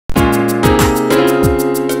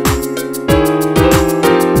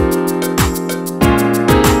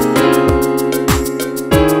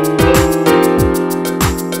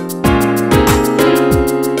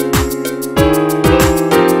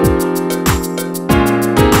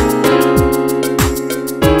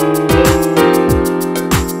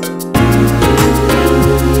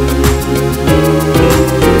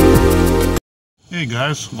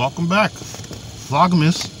guys, welcome back.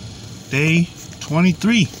 Vlogmas day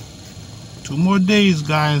 23. 2 more days,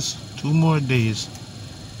 guys. 2 more days.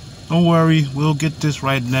 Don't worry, we'll get this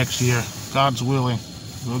right next year. God's willing.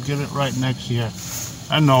 We'll get it right next year.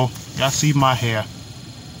 I know, y'all see my hair.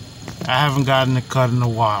 I haven't gotten it cut in a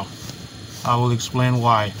while. I will explain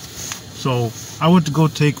why. So, I went to go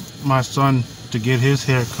take my son to get his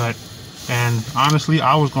hair cut. And honestly,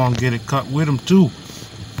 I was going to get it cut with him too.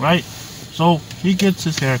 Right? So, he gets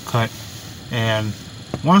his hair cut. And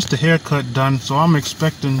once the haircut done, so I'm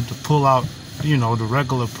expecting to pull out, you know, the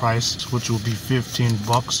regular price, which will be 15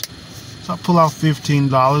 bucks. So I pull out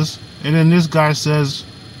 $15, and then this guy says,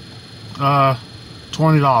 $20,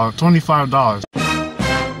 $25.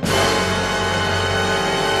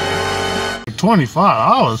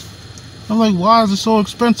 $25? I'm like, why is it so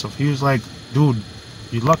expensive? He was like, dude,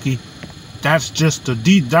 you're lucky. That's just the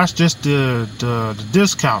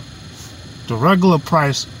discount. The regular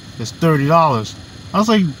price is $30. I was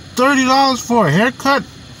like, $30 for a haircut?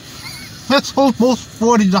 That's almost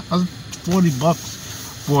 $40, 40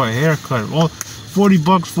 bucks for a haircut. Well, 40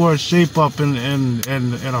 bucks for a shape up and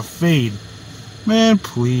a fade. Man,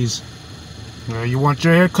 please. You want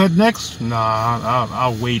your haircut next? Nah,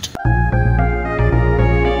 I'll wait.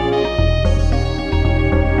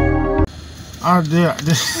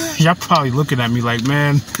 Y'all probably looking at me like,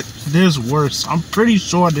 man, there's worse. I'm pretty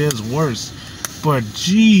sure there's worse. But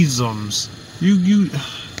jeezums, you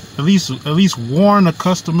at least warn a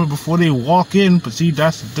customer before they walk in. But see,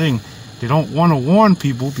 that's the thing. They don't want to warn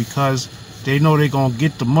people because they know they're gonna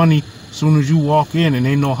get the money as soon as you walk in, and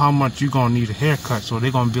they know how much you're gonna need a haircut. So they're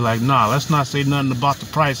gonna be like, nah, let's not say nothing about the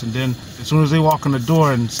price. And then as soon as they walk in the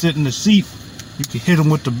door and sit in the seat, you can hit them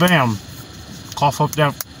with the bam, cough up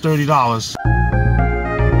that $30.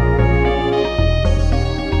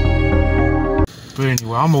 But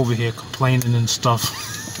anyway, I'm over here complaining and stuff.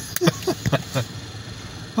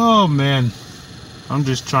 Oh man, I'm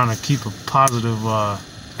just trying to keep a positive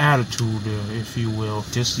attitude, if you will.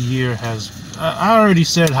 This year has, I already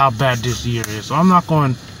said how bad this year is, so I'm not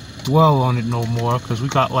going to dwell on it no more, because we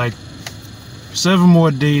got like 7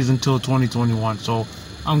 more days until 2021, so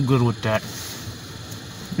I'm good with that.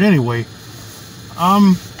 Anyway,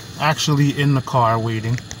 I'm actually in the car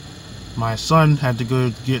waiting. My son had to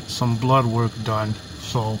go get some blood work done,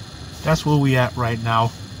 so that's where we at right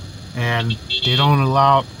now. And they don't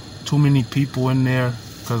allow too many people in there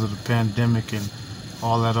because of the pandemic and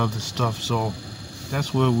all that other stuff. So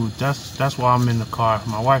that's where that's why I'm in the car.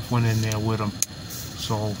 My wife went in there with him.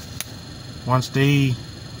 So once they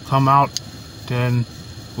come out, then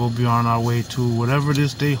we'll be on our way to whatever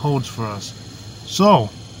this day holds for us. So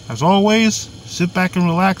as always, sit back and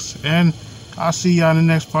relax, and I'll see y'all in the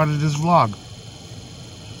next part of this vlog.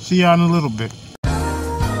 See y'all in a little bit.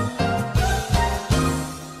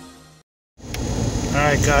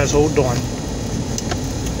 Alright guys, hold on.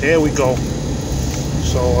 There we go.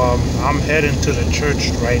 So I'm heading to the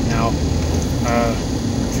church right now.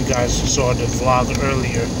 If you guys saw the vlog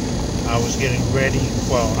earlier, I was getting ready.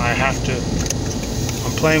 Well, I'm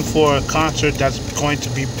playing for a concert that's going to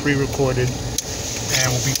be pre-recorded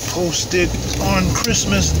and will be posted on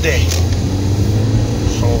Christmas Day.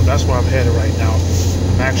 So that's where I'm headed right now.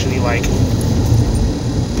 I'm actually like,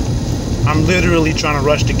 I'm literally trying to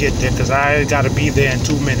rush to get there because I gotta be there in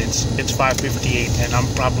 2 minutes. It's 5:58 and I'm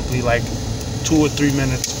probably like 2 or 3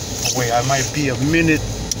 minutes away. I might be a minute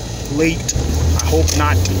late. I hope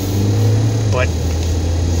not, but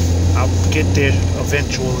I'll get there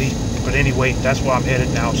eventually. But anyway, that's where I'm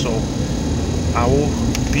headed now. So I will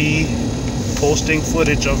be posting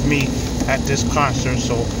footage of me at this concert,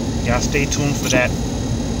 so y'all stay tuned for that.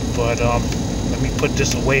 But let me put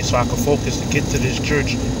this away so I can focus to get to this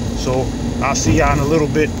church. So I'll see y'all in a little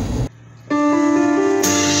bit.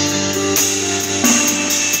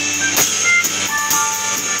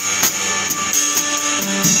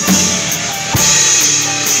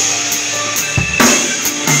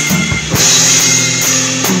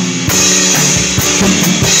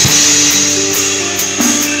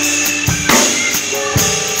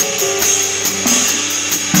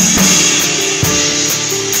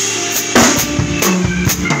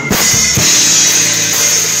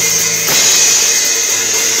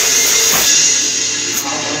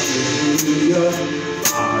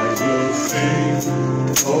 I will sing,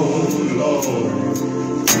 oh Lord,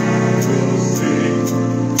 I will sing,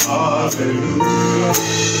 hallelujah.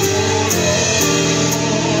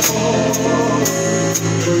 Oh,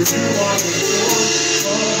 you are the source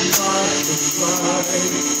of my supply.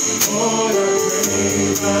 Lord, I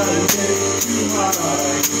praise and lift you high.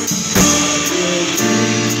 I will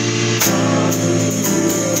sing,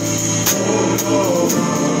 hallelujah. Oh Lord.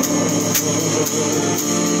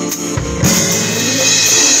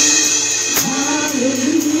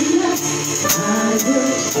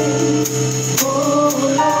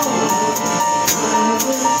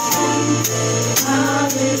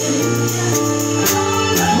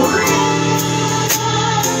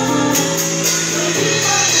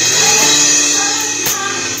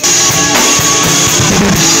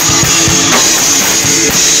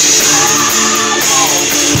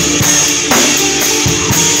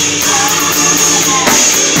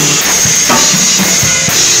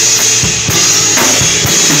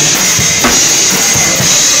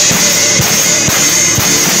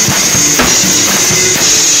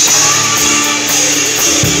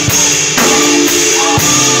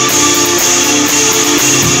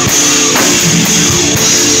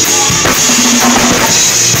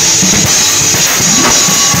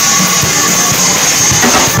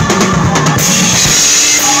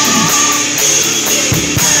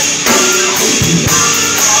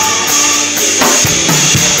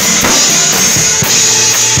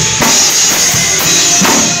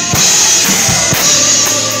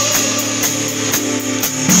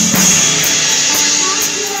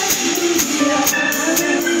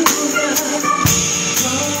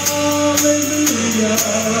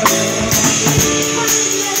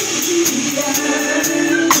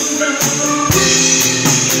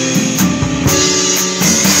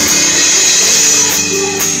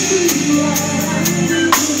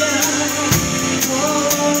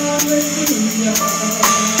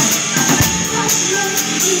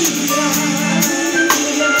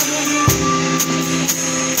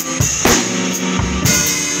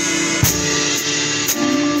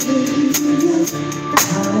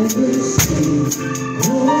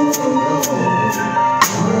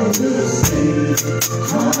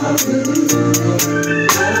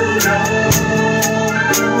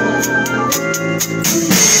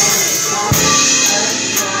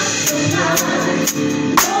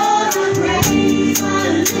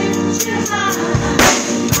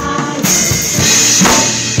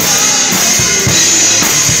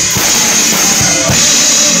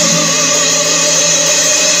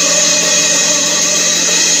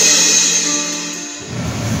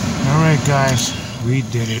 Alright guys, we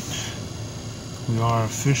did it. We are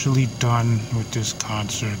officially done with this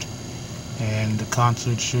concert, and the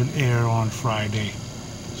concert should air on Friday.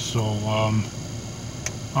 So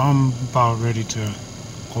I'm about ready to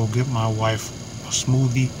go get my wife a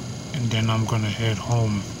smoothie, and then I'm gonna head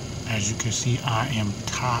home. As you can see, I am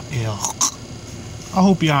tired. I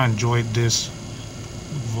hope y'all enjoyed this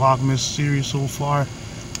Vlogmas series so far,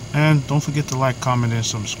 and don't forget to like, comment, and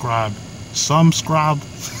subscribe.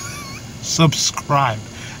 Subscribe,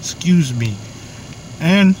 excuse me.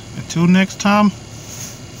 And until next time,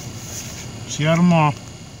 see y'all tomorrow.